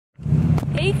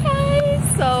Hey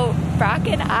guys! So Brock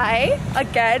and I,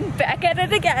 again, back at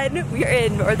it again. We are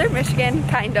in northern Michigan,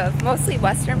 kind of, mostly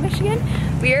western Michigan.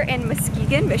 We are in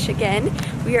Muskegon, Michigan.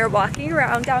 We are walking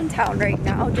around downtown right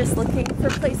now, just looking for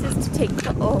places to take,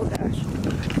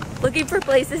 looking for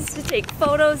places to take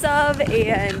photos of,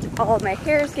 and all of my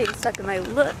hair is getting stuck in my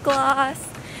lip gloss.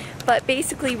 But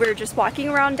basically we're just walking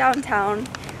around downtown,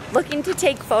 looking to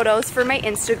take photos for my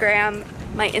Instagram.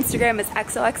 My Instagram is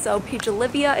xoxo Paige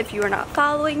Olivia if you are not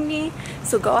following me.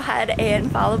 So go ahead and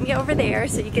follow me over there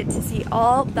so you get to see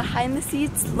all behind the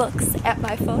scenes looks at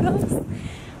my photos.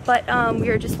 But we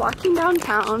are just walking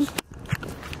downtown.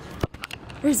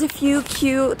 There's a few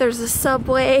cute, there's a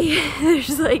Subway,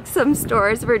 there's like some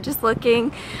stores. We're just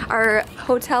looking. Our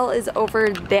hotel is over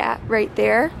that right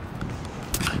there.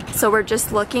 So we're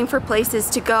just looking for places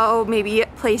to go, maybe a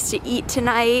place to eat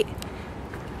tonight.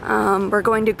 We're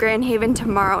going to Grand Haven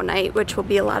tomorrow night, which will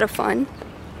be a lot of fun.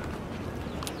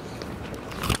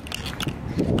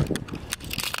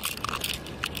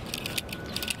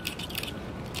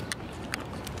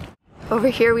 Over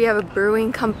here we have a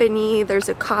brewing company, there's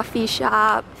a coffee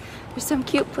shop, there's some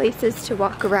cute places to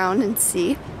walk around and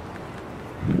see.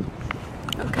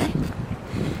 Okay.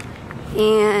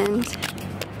 And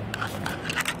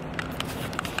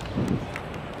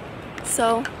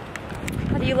so,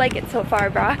 how do you like it so far,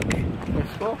 Brock? Looks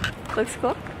cool. Looks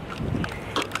cool?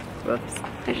 Whoops,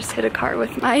 I just hit a car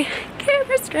with my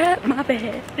camera strap. My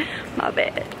bad. My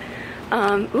bad.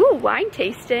 Ooh, wine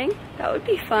tasting. That would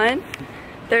be fun.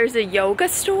 There's a yoga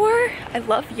store. I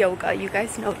love yoga, you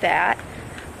guys know that.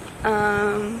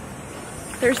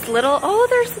 There's little, oh,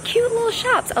 there's cute little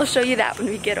shops. I'll show you that when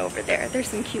we get over there. There's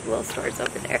some cute little stores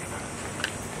over there.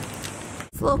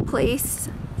 This little place,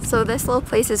 so this little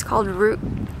place is called Root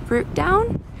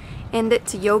Down, and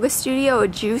it's a yoga studio, a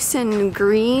juice and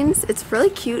greens. It's really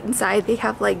cute inside. They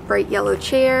have like bright yellow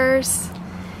chairs.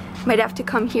 Might have to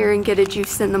come here and get a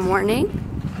juice in the morning.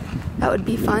 That would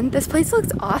be fun. This place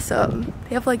looks awesome.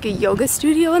 They have like a yoga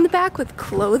studio in the back with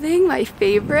clothing, my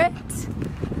favorite.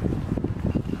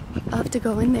 I'll have to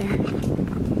go in there.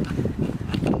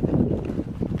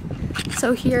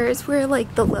 So here is where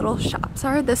like the little shops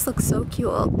are. This looks so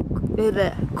cute.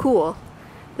 Cool.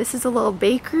 This is a little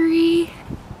bakery.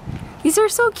 These are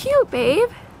so cute, babe.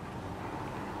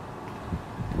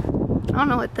 I don't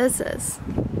know what this is.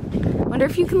 I wonder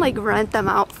if you can like rent them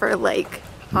out for like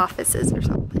offices or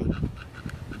something.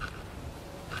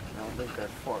 I don't think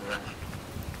that's for rent.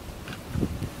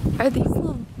 Are these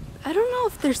little, I don't know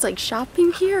if there's like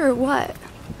shopping here or what.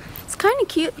 It's kind of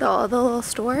cute though, the little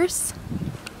stores.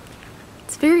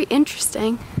 It's very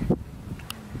interesting.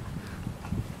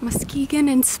 Muskegon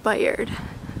inspired.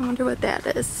 I wonder what that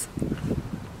is.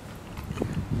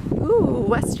 Ooh,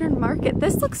 Western Market.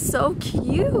 This looks so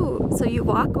cute. So you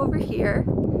walk over here,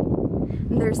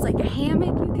 and there's like a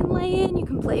hammock you can lay in. You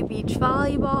can play beach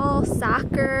volleyball,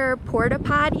 soccer, porta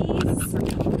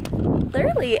potties.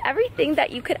 Literally everything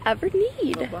that you could ever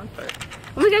need. Oh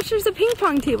my gosh, there's a ping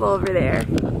pong table over there.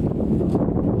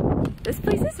 This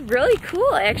place is really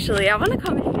cool actually. I want to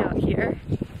come hang out here.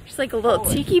 There's like a little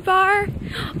tiki bar.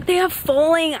 They have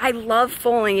foaling. I love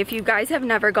foaling. If you guys have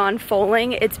never gone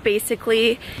foaling, it's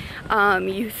basically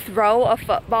you throw a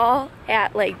football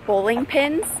at like bowling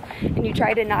pins and you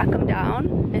try to knock them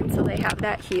down. And so they have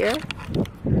that here.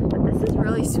 But this is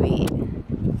really sweet.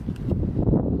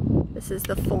 This is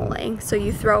the foaling. So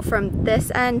you throw from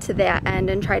this end to that end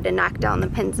and try to knock down the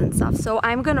pins and stuff. So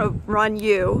I'm gonna run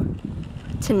you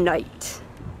tonight.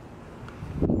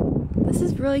 This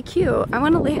is really cute. I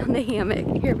want to lay on the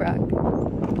hammock. Here, Brock.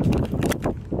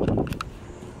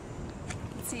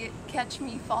 See it catch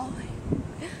me falling.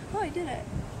 Oh, I did it.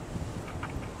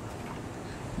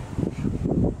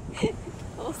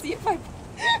 We'll see if I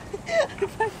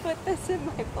put this in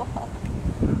my vlog.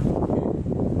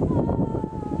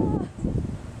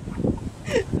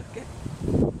 Okay.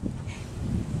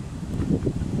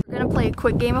 We're gonna play a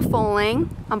quick game of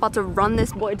foaling. I'm about to run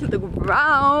this boy to the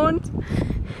ground.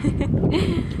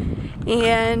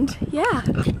 And yeah,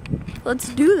 let's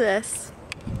do this.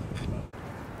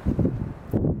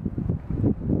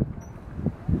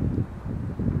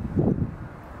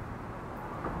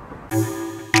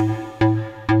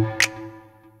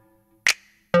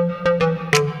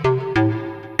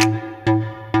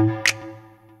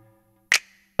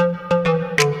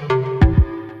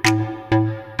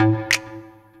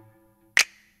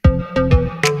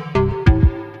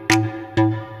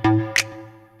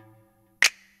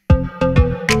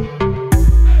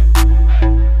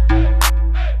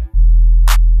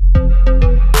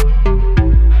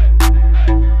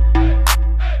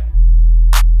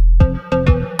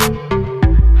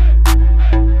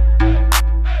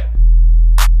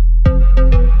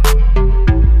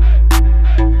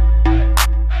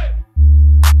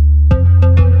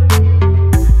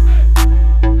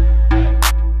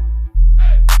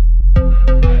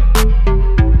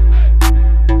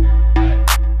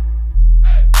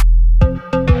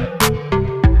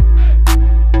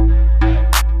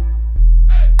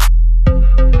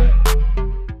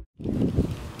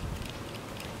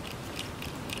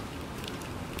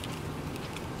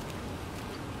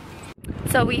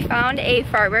 So we found a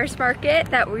farmer's market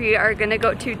that we are gonna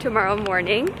go to tomorrow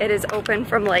morning. It is open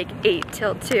from like 8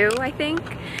 till 2, I think.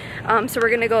 So we're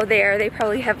gonna go there. They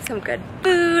probably have some good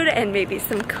food and maybe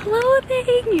some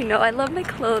clothing. You know I love my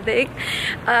clothing.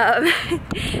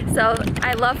 So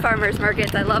I love farmer's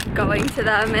markets. I love going to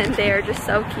them, and they are just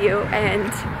so cute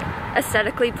and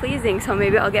aesthetically pleasing. So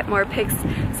maybe I'll get more pics.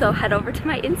 So head over to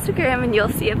my Instagram and you'll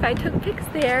see if I took pics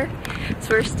there.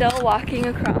 So we're still walking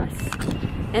across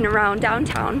and around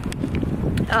downtown,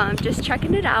 just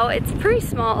checking it out. It's pretty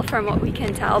small from what we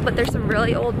can tell, but there's some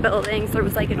really old buildings. There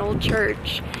was like an old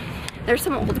church. There's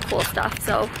some old cool stuff.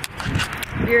 So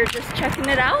we're just checking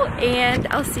it out, and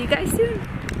I'll see you guys soon.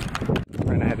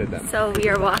 Right ahead of them. So we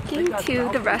are walking to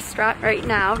the restaurant right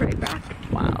now, right back.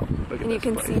 Wow. Look at And you this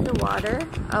can place. see the water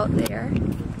out there.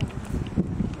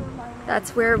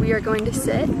 That's where we are going to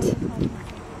sit.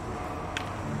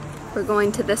 We're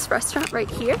going to this restaurant right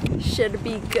here. Should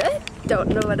be good. Don't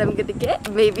know what I'm gonna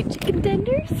get. Maybe chicken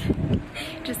tenders.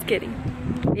 Just kidding.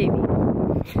 Maybe.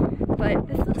 But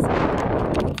this looks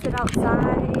good. We can sit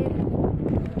outside.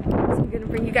 So I'm gonna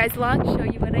bring you guys along, show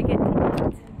you what I get to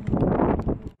eat.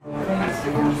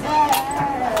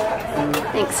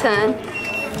 Thanks, hon.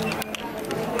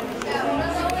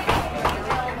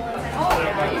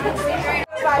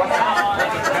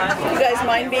 You guys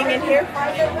mind being in here?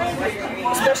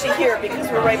 Especially here because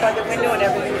we're right by the window and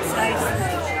everything is nice.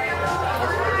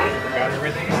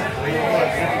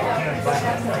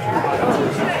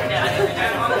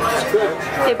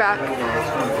 Hey, Brock.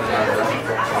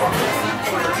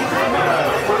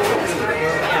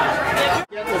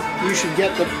 You should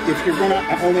get the, if you're gonna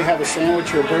only have a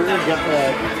sandwich or a burger, get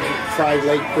the fried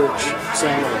leg perch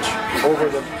sandwich over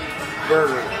the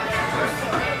burger.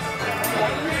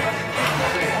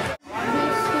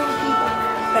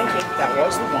 Thank you. That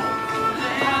was the one.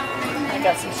 I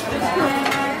got some.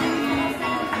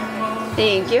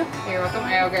 Thank you. You're welcome.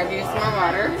 I'll grab you some more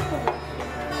water.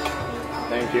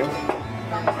 Thank you.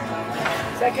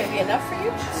 Is that going to be enough for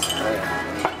you?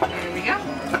 There we go.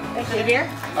 Thank you. Beer?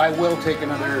 I will take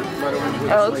another letter in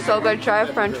with Oh, it looks so good. Try a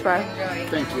french fry.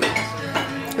 Thank you.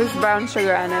 There's brown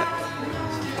sugar on it.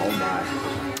 Oh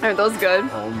my. Are those good?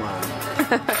 Oh my.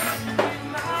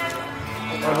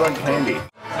 I like candy.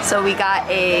 So we got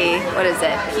a, what is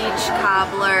it? Peach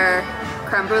cobbler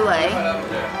creme brulee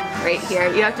right here.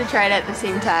 You have to try it at the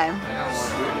same time.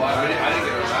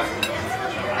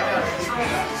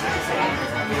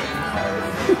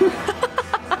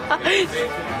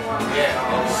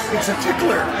 It's a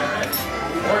tickler.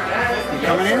 You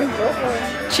coming in?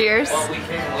 Cheers.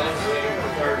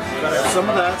 Some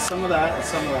of that, some of that, and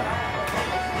some of that.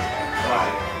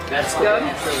 That's good.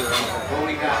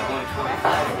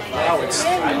 Wow, it's,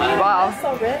 Wow.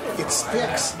 it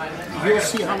sticks. You'll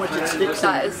see how much it sticks.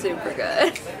 That is super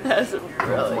good. That's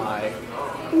really. my.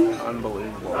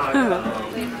 Unbelievable.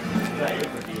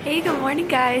 Hey, good morning,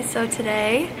 guys. So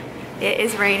today it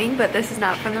is raining, but this is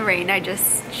not from the rain. I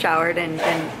just showered and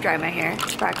dried my hair.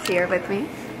 Brock's here with me.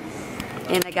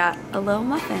 And I got a little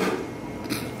muffin.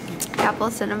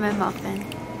 Apple cinnamon muffin.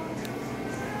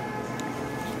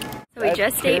 So we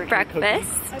just ate breakfast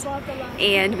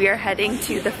and we are heading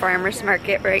to the farmer's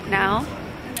market right now.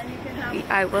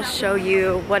 I will show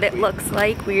you what it looks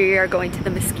like. We are going to the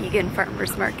Muskegon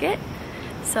farmer's market.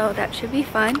 So that should be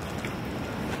fun.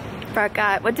 Brock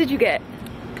got, what did you get?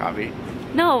 Coffee.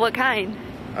 No, what kind?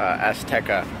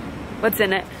 Azteca. What's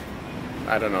in it?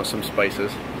 I don't know, some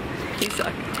spices. You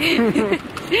suck.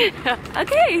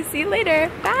 Okay, see you later.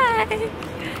 Bye.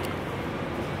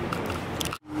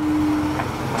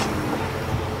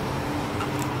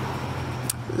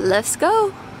 Let's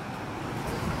go.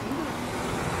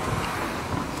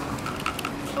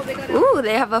 Ooh,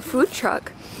 they have a food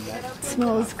truck. It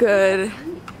smells good.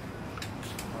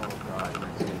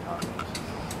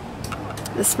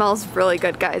 This smells really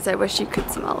good, guys. I wish you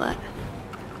could smell it.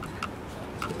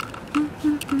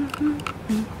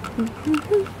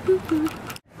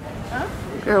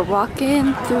 We're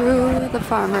walking through the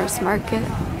farmer's market.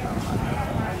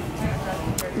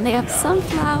 And they have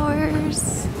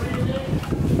sunflowers.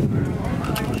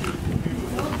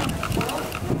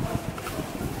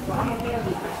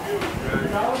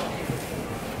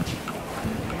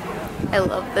 I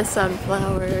love the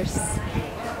sunflowers.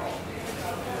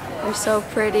 They're so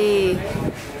pretty.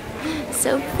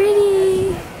 So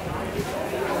pretty.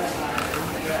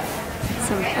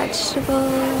 Some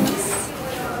vegetables.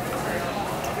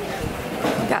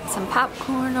 Got some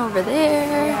popcorn over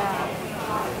there.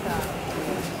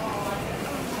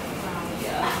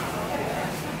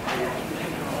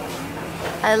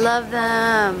 I love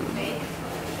them.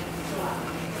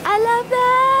 I love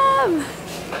them.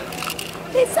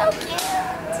 It's so cute.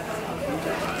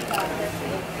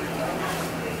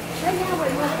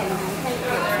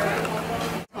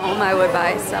 Home, I would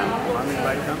buy some. Want me to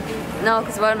buy you some? No,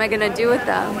 because what am I going to do with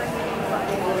them?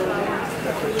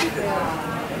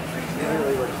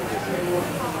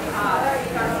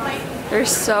 They're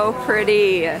so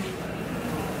pretty.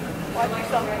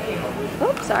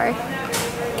 Oops, sorry.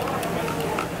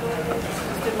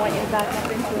 Didn't want you to back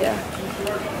up into it. Yeah.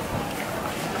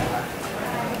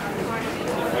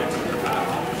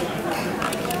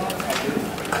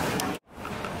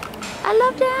 I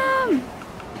love them.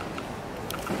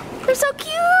 They're so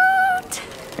cute.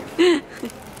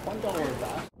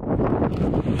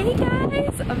 Hey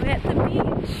guys, I'm at the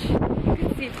beach. You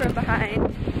can see from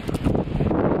behind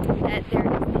that there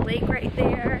is the lake right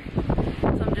there. So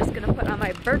I'm just gonna put on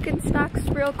my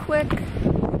Birkenstocks real quick.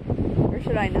 Or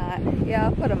should I not? Yeah,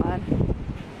 I'll put them on.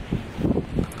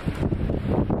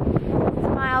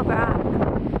 Smile, Brock.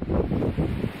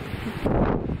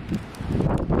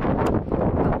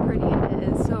 How pretty it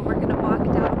is. So we're gonna walk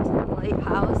down to the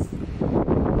lighthouse.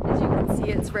 As you can see,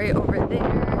 it's right over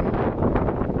there.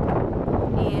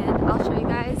 And I'll show you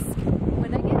guys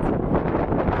when I get to it.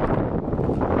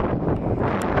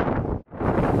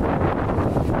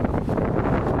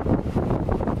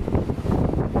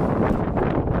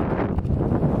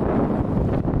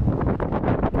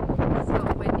 It's so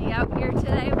windy out here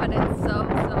today, but it's so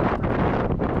pretty.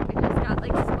 I just got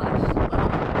like splashed a little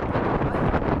bit.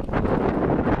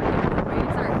 The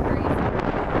waves are crazy.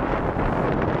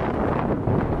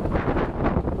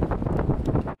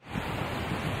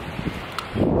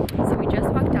 So we just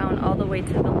walked down all the way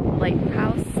to the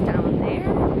lighthouse down there.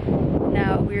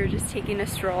 Now we're just taking a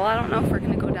stroll. I don't know if we're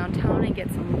gonna go downtown and get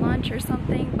some lunch or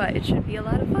something, but it should be a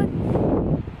lot of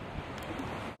fun.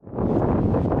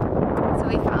 So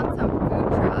we found some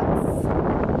food trucks.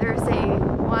 There's a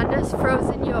Wanda's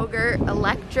Frozen Yogurt,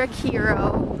 Electric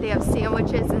Hero. They have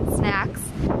sandwiches and snacks.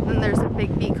 Then there's a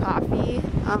Big B Coffee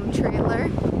trailer.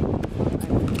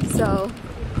 So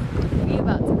we're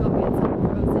about to go get some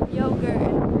frozen yogurt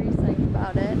and I'm pretty psyched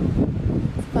about it.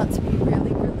 It's about to be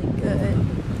really, really good.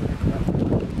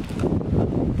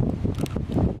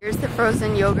 Here's the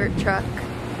frozen yogurt truck.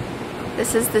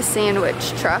 This is the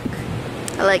sandwich truck.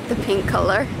 I like the pink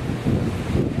color.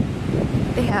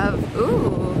 They have,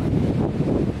 ooh,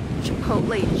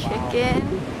 Chipotle chicken.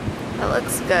 That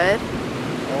looks good.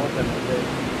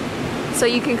 So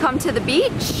you can come to the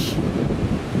beach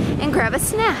and grab a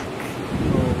snack.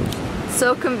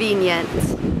 So convenient.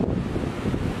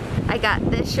 I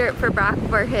got this shirt for Brock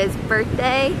for his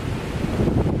birthday.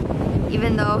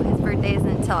 Even though his birthday isn't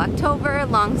until October,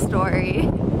 long story.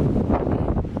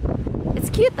 It's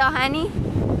cute though, honey.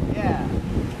 Yeah.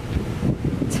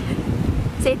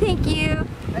 Say thank you.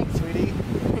 Thanks, sweetie.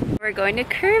 We're going to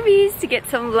Kirby's to get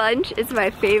some lunch. It's my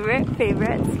favorite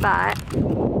spot.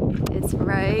 It's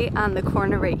right on the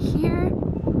corner right here.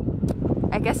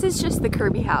 I guess it's just the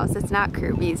Kirby house. It's not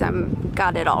Kirby's.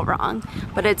 Got it all wrong.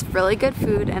 But it's really good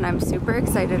food and I'm super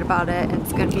excited about it and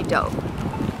it's gonna be dope.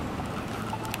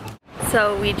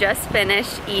 So we just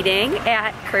finished eating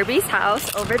at Kirby's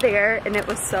house over there and it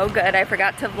was so good. I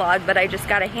forgot to vlog, but I just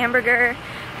got a hamburger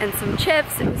and some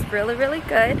chips. It was really, really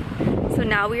good. So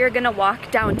now we are gonna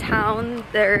walk downtown.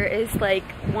 There is like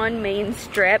one main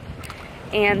strip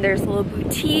and there's little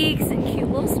boutiques and cute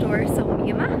little stores. So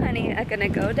me and my honey are gonna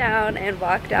go down and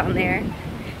walk down there and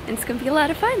it's gonna be a lot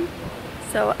of fun.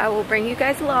 So I will bring you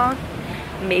guys along.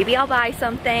 Maybe I'll buy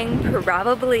something,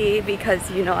 probably, because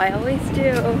you know I always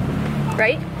do,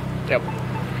 right? Yep.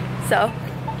 So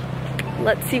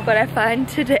let's see what I find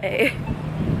today.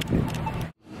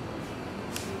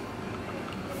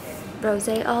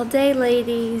 Rosé all day,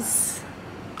 ladies.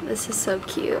 This is so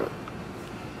cute.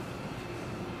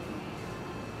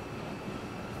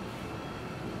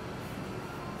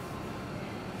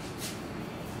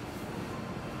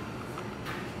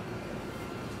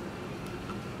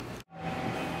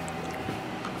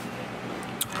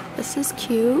 This is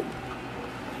cute.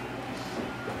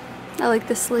 I like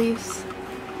the sleeves.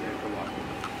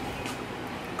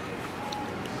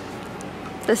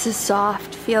 This is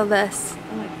soft. Feel this.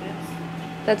 I like this.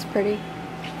 That's pretty.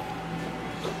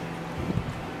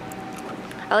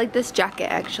 I like this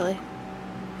jacket actually.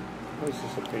 This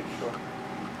is a Paige store.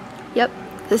 Yep.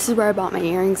 This is where I bought my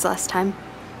earrings last time.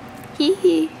 Hee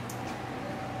hee.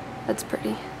 That's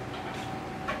pretty.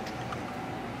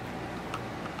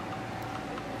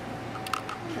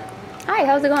 Hi,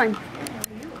 how's it going?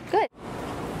 Good.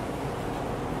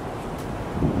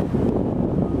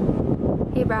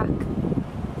 Hey, Brock.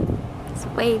 Let's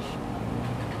wave.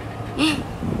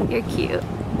 You're cute.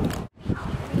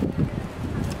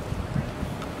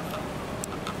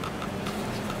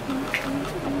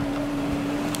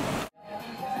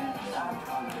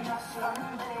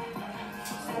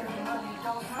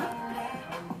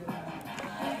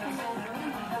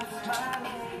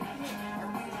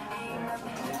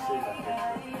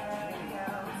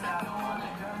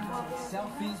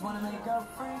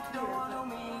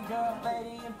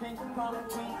 I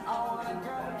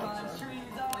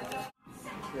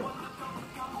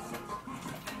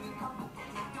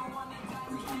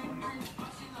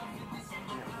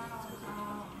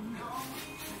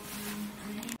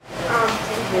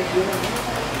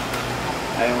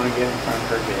don't want to get in front of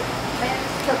her bed.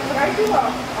 Could I do a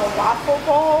waffle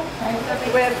bowl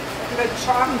with the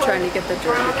chocolate? I'm trying to get the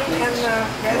Georgia brownie and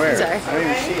the Where? Sorry. I don't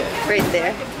even see it. right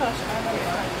there.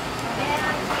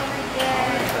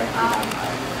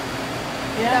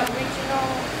 Yeah. The original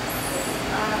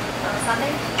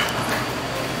Sunday.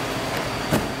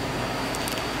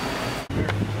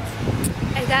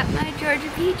 I got my Georgia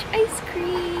Peach ice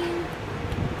cream.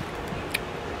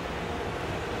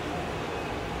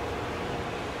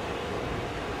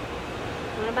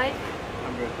 Want a bite?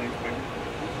 I'm good, thanks,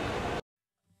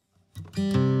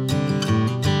 baby.